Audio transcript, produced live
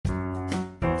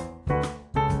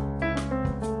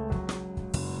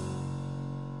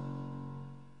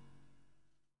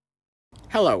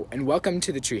Hello, and welcome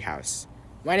to the Treehouse.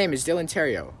 My name is Dylan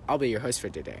Terrio. I'll be your host for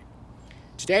today.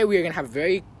 Today we are going to have a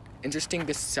very interesting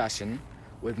discussion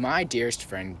with my dearest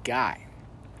friend, Guy.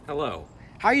 Hello.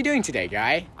 How are you doing today,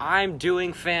 Guy? I'm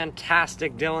doing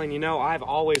fantastic, Dylan. You know, I've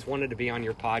always wanted to be on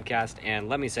your podcast, and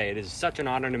let me say, it is such an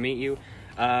honor to meet you.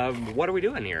 What are we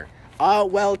doing here?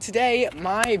 Well, today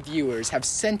my viewers have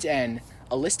sent in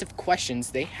a list of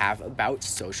questions they have about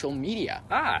social media.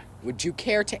 Would you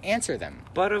care to answer them?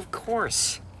 But of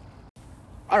course.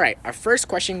 All right, our first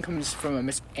question comes from a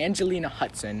Miss Angelina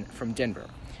Hudson from Denver.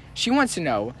 She wants to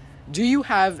know, do you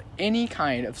have any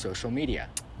kind of social media?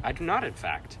 I do not, in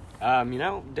fact.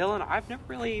 Dylan, I've never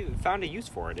really found a use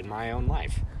for it in my own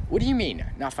life. What do you mean,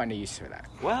 not find a use for that?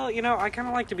 Well, I kind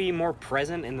of like to be more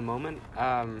present in the moment.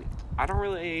 I don't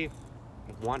really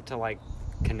want to,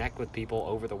 connect with people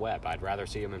over the web. I'd rather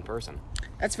see them in person.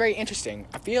 That's very interesting.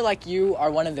 I feel like you are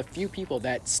one of the few people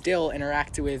that still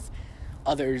interact with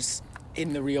others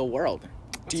in the real world.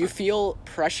 Do you feel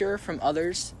pressure from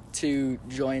others to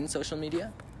join social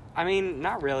media? I mean,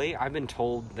 not really. I've been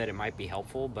told that it might be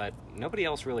helpful, but nobody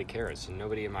else really cares.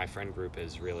 Nobody in my friend group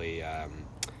has really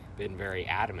been very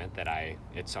adamant that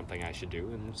it's something I should do,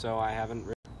 and so I haven't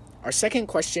really. Our second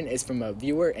question is from a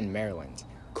viewer in Maryland.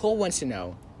 Cole wants to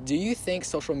know, do you think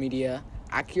social media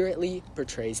accurately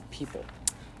portrays people?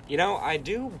 I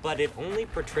do, but it only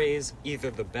portrays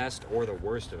either the best or the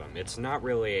worst of them. It's not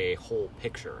really a whole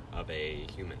picture of a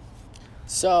human.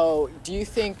 So, do you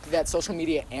think that social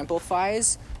media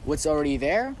amplifies what's already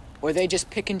there, or they just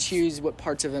pick and choose what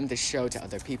parts of them to show to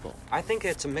other people? I think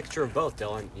it's a mixture of both,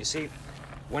 Dylan. You see,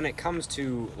 when it comes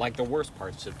to, the worst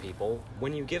parts of people,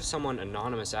 when you give someone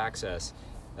anonymous access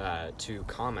to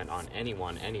comment on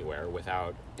anyone, anywhere,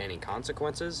 without any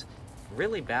consequences,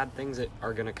 really bad things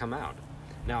are going to come out.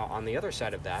 Now, on the other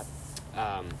side of that,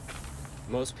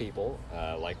 most people,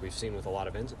 like we've seen with a lot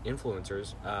of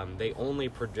influencers, they only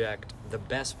project the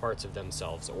best parts of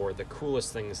themselves or the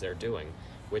coolest things they're doing,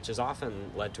 which has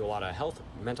often led to a lot of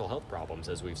mental health problems,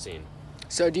 as we've seen.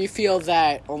 So do you feel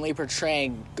that only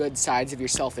portraying good sides of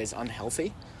yourself is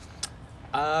unhealthy?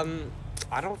 I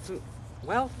don't think...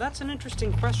 Well, that's an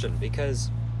interesting question, because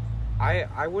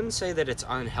I wouldn't say that it's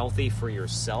unhealthy for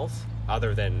yourself,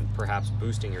 other than perhaps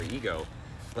boosting your ego,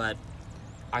 but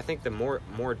I think the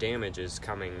more damage is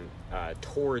coming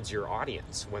towards your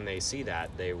audience. When they see that,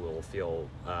 they will feel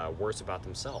worse about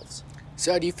themselves.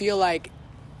 So do you feel like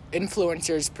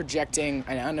influencers projecting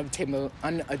an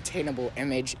unattainable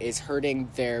image is hurting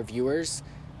their viewers?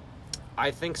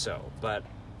 I think so, but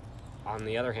on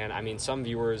the other hand, some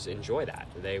viewers enjoy that.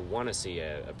 They want to see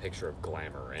a picture of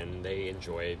glamour, and they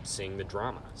enjoy seeing the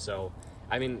drama. So,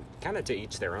 kind of to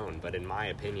each their own, but in my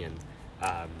opinion,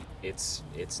 it's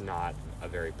not a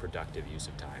very productive use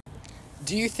of time.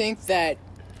 Do you think that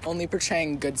only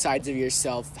portraying good sides of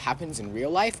yourself happens in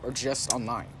real life or just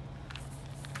online?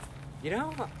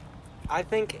 I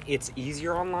think it's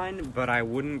easier online, but I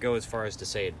wouldn't go as far as to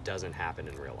say it doesn't happen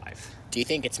in real life. Do you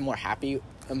think it's more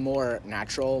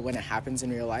natural when it happens in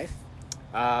real life?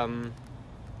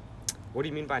 What do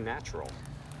you mean by natural?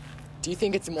 Do you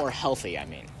think it's more healthy,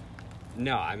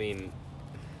 No,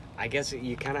 I guess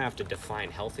you kind of have to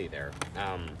define healthy there.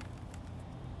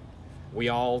 We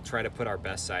all try to put our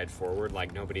best side forward,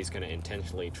 nobody's going to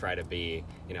intentionally try to be,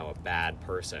 a bad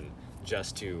person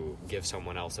just to give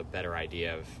someone else a better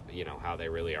idea of, how they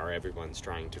really are. Everyone's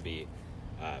trying to be,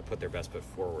 put their best foot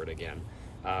forward again.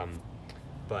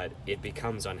 But it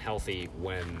becomes unhealthy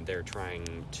when they're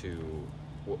trying to,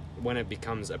 when it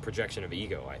becomes a projection of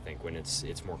ego, I think, when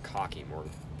it's more cocky, more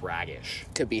braggish.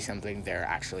 To be something they're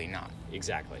actually not.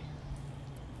 Exactly.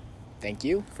 Thank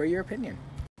you for your opinion.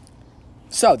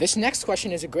 So, this next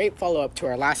question is a great follow-up to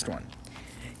our last one.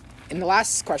 In the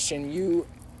last question, you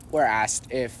were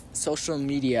asked if social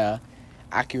media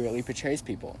accurately portrays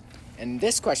people. In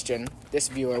this question, this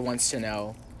viewer wants to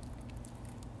know,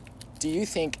 do you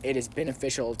think it is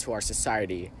beneficial to our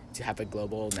society to have a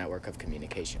global network of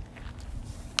communication?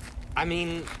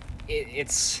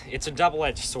 It's a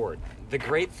double-edged sword. The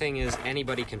great thing is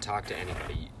anybody can talk to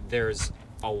anybody. There's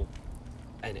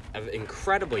an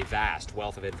incredibly vast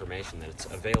wealth of information that's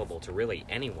available to really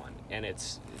anyone, and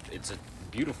it's a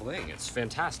beautiful thing. It's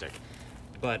fantastic.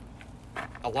 But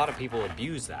a lot of people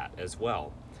abuse that as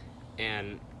well.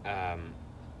 And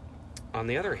on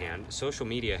the other hand, social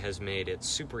media has made it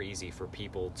super easy for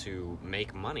people to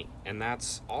make money, and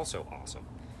that's also awesome,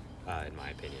 in my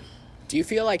opinion. Do you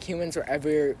feel like humans were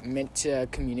ever meant to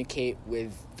communicate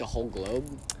with the whole globe?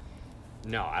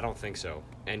 No, I don't think so.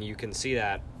 And you can see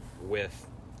that with,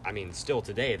 still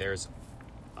today, there's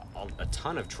a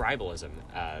ton of tribalism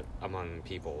among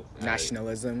people.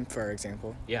 Nationalism, for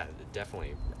example. Yeah,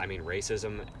 definitely. I mean,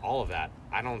 racism, all of that.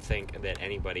 I don't think that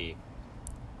anybody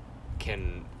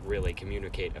can really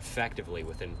communicate effectively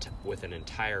with an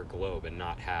entire globe and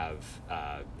not have,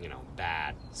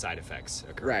 bad side effects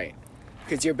occur. Right.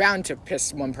 Because you're bound to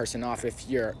piss one person off if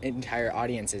your entire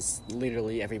audience is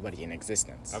literally everybody in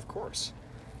existence. Of course.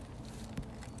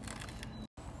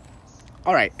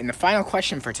 All right, and the final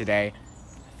question for today,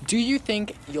 do you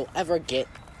think you'll ever get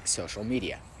social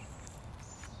media?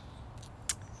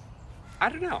 I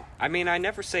don't know. I mean, I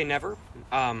never say never.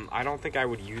 I don't think I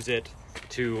would use it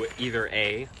to either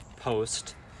A,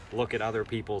 post, look at other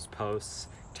people's posts,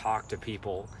 talk to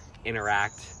people,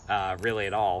 interact really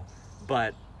at all.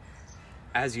 But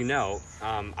as you know,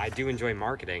 I do enjoy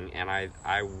marketing, and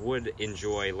I would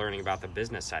enjoy learning about the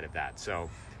business side of that. So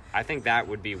I think that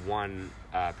would be one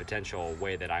potential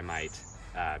way that I might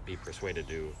be persuaded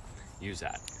to use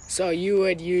that. So you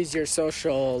would use your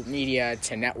social media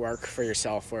to network for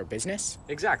yourself or business?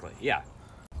 Exactly, yeah.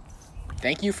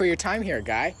 Thank you for your time here,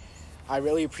 Guy. I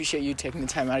really appreciate you taking the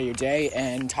time out of your day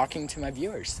and talking to my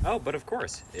viewers. Oh, but of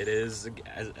course, it is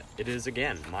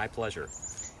again my pleasure.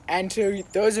 And to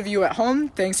those of you at home,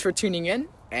 thanks for tuning in,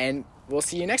 and we'll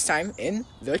see you next time in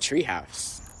the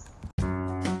Treehouse.